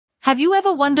Have you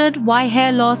ever wondered why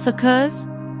hair loss occurs?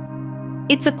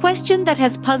 It's a question that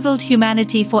has puzzled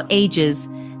humanity for ages,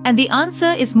 and the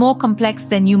answer is more complex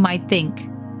than you might think.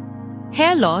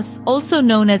 Hair loss, also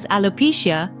known as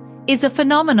alopecia, is a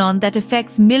phenomenon that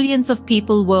affects millions of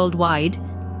people worldwide,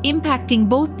 impacting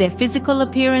both their physical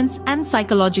appearance and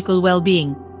psychological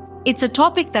well-being. It's a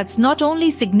topic that's not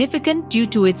only significant due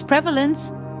to its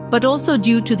prevalence, but also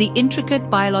due to the intricate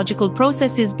biological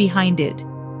processes behind it.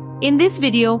 In this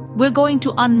video, we're going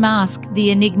to unmask the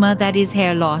enigma that is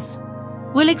hair loss.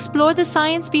 We'll explore the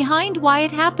science behind why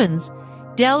it happens,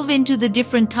 delve into the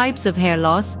different types of hair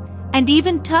loss, and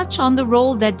even touch on the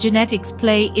role that genetics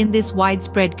play in this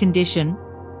widespread condition.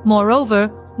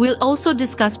 Moreover, we'll also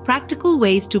discuss practical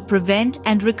ways to prevent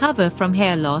and recover from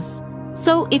hair loss.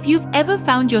 So if you've ever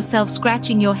found yourself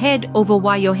scratching your head over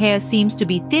why your hair seems to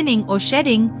be thinning or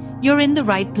shedding, you're in the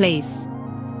right place.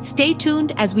 Stay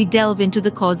tuned as we delve into the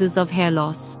causes of hair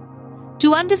loss.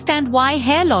 To understand why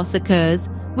hair loss occurs,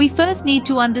 we first need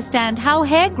to understand how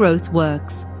hair growth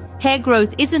works. Hair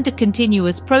growth isn't a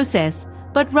continuous process,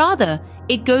 but rather,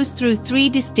 it goes through three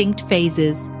distinct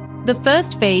phases. The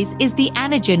first phase is the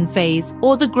anagen phase,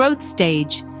 or the growth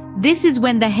stage. This is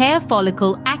when the hair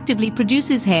follicle actively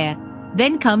produces hair.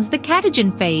 Then comes the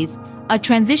catagen phase, a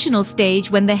transitional stage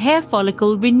when the hair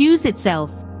follicle renews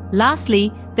itself.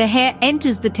 Lastly, the hair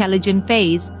enters the telogen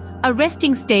phase, a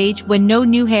resting stage when no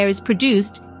new hair is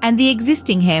produced and the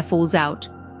existing hair falls out.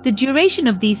 The duration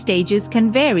of these stages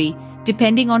can vary,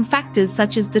 depending on factors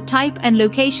such as the type and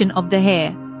location of the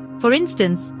hair. For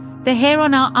instance, the hair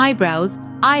on our eyebrows,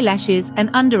 eyelashes,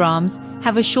 and underarms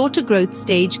have a shorter growth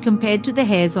stage compared to the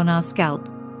hairs on our scalp.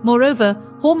 Moreover,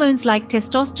 hormones like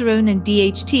testosterone and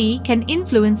DHT can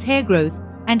influence hair growth,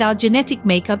 and our genetic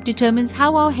makeup determines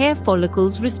how our hair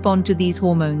follicles respond to these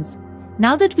hormones.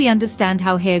 Now that we understand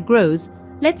how hair grows,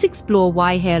 let's explore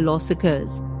why hair loss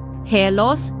occurs. Hair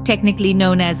loss, technically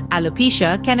known as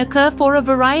alopecia, can occur for a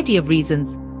variety of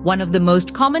reasons. One of the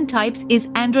most common types is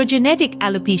androgenetic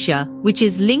alopecia, which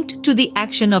is linked to the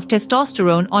action of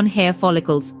testosterone on hair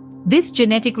follicles. This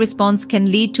genetic response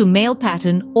can lead to male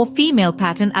pattern or female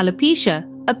pattern alopecia,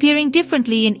 appearing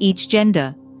differently in each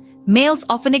gender. Males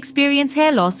often experience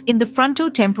hair loss in the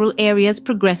frontotemporal areas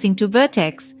progressing to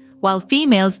vertex, while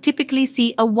females typically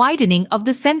see a widening of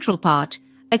the central part,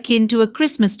 akin to a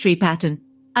Christmas tree pattern.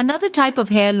 Another type of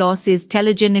hair loss is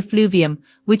telogen effluvium,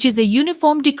 which is a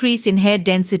uniform decrease in hair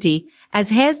density as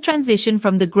hairs transition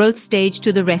from the growth stage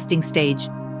to the resting stage.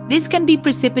 This can be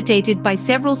precipitated by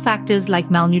several factors like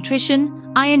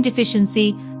malnutrition, iron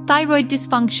deficiency, thyroid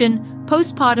dysfunction,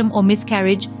 postpartum or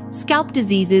miscarriage, scalp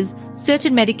diseases,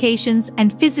 certain medications,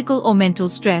 and physical or mental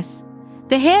stress.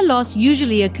 The hair loss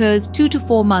usually occurs 2 to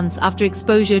 4 months after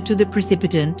exposure to the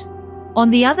precipitant. On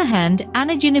the other hand,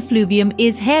 anagen effluvium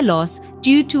is hair loss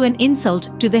due to an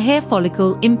insult to the hair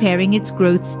follicle impairing its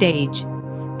growth stage.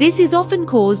 This is often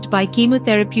caused by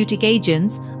chemotherapeutic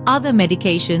agents, other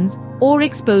medications, or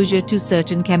exposure to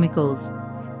certain chemicals.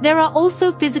 There are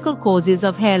also physical causes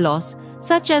of hair loss,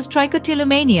 such as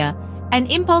trichotillomania, an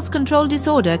impulse control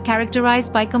disorder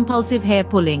characterized by compulsive hair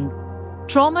pulling.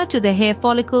 Trauma to the hair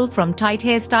follicle from tight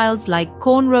hairstyles like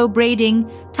cornrow braiding,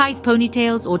 tight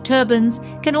ponytails, or turbans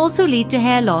can also lead to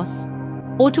hair loss.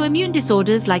 Autoimmune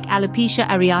disorders like alopecia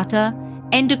areata,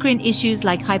 endocrine issues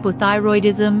like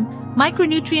hypothyroidism,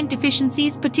 micronutrient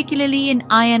deficiencies particularly in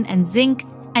iron and zinc,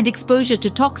 and exposure to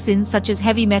toxins such as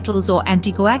heavy metals or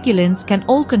anticoagulants can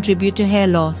all contribute to hair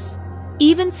loss.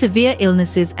 Even severe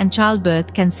illnesses and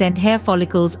childbirth can send hair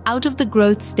follicles out of the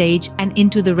growth stage and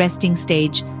into the resting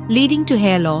stage, leading to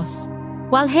hair loss.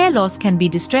 While hair loss can be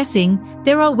distressing,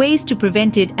 there are ways to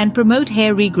prevent it and promote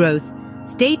hair regrowth.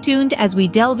 Stay tuned as we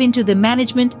delve into the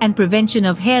management and prevention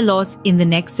of hair loss in the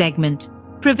next segment.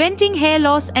 Preventing hair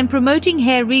loss and promoting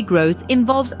hair regrowth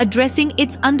involves addressing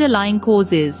its underlying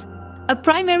causes. A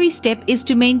primary step is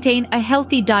to maintain a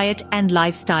healthy diet and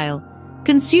lifestyle.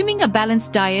 Consuming a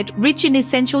balanced diet rich in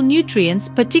essential nutrients,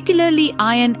 particularly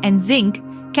iron and zinc,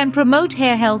 can promote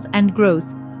hair health and growth.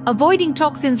 Avoiding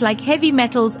toxins like heavy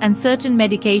metals and certain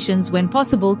medications when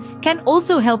possible can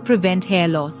also help prevent hair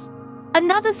loss.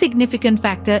 Another significant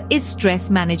factor is stress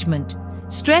management.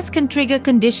 Stress can trigger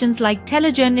conditions like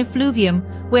telogen effluvium,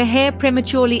 where hair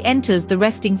prematurely enters the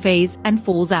resting phase and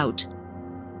falls out.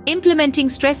 Implementing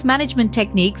stress management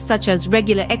techniques such as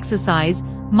regular exercise,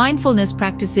 mindfulness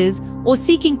practices, or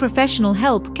seeking professional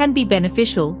help can be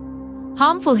beneficial.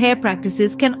 Harmful hair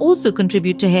practices can also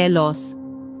contribute to hair loss.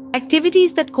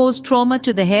 Activities that cause trauma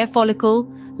to the hair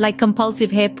follicle, like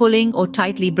compulsive hair pulling or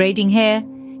tightly braiding hair,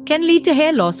 can lead to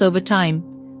hair loss over time.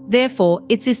 Therefore,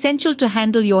 it's essential to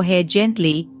handle your hair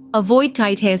gently, avoid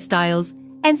tight hairstyles,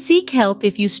 and seek help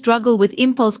if you struggle with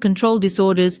impulse control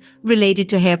disorders related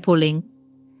to hair pulling.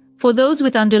 For those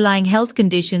with underlying health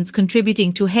conditions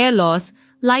contributing to hair loss,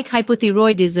 like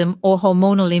hypothyroidism or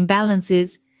hormonal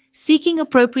imbalances, seeking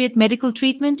appropriate medical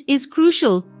treatment is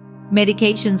crucial.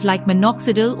 Medications like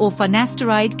Minoxidil or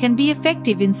Finasteride can be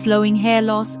effective in slowing hair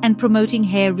loss and promoting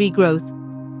hair regrowth.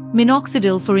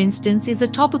 Minoxidil, for instance, is a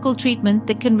topical treatment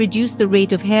that can reduce the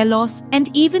rate of hair loss and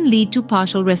even lead to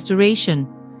partial restoration.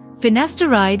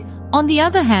 Finasteride, on the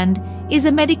other hand, is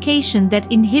a medication that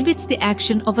inhibits the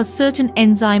action of a certain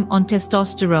enzyme on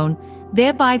testosterone,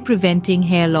 thereby preventing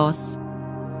hair loss.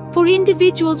 For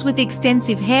individuals with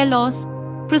extensive hair loss,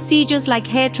 procedures like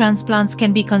hair transplants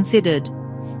can be considered.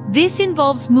 This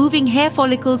involves moving hair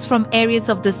follicles from areas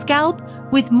of the scalp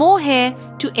with more hair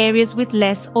to areas with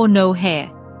less or no hair.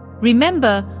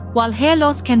 Remember, while hair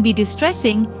loss can be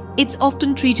distressing, it's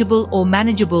often treatable or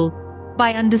manageable.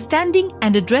 By understanding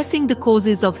and addressing the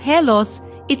causes of hair loss,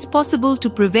 it's possible to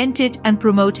prevent it and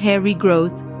promote hair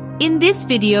regrowth. In this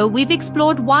video, we've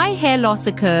explored why hair loss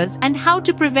occurs and how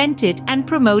to prevent it and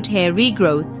promote hair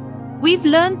regrowth. We've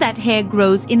learned that hair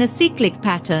grows in a cyclic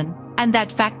pattern, and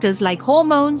that factors like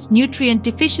hormones, nutrient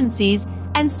deficiencies,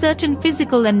 and certain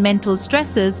physical and mental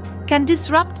stressors can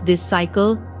disrupt this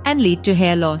cycle and lead to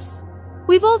hair loss.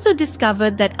 We've also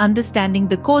discovered that understanding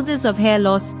the causes of hair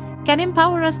loss can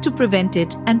empower us to prevent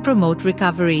it and promote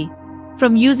recovery.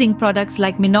 From using products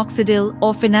like Minoxidil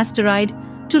or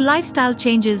Finasteride to lifestyle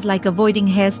changes like avoiding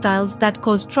hairstyles that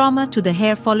cause trauma to the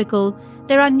hair follicle,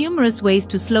 there are numerous ways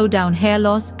to slow down hair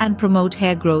loss and promote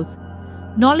hair growth.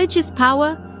 Knowledge is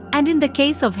power, and in the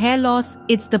case of hair loss,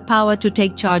 it's the power to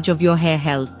take charge of your hair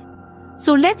health.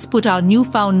 So let's put our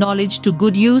newfound knowledge to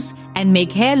good use and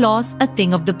make hair loss a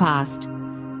thing of the past.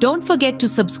 Don't forget to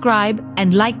subscribe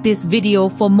and like this video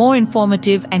for more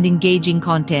informative and engaging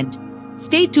content.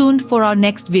 Stay tuned for our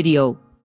next video.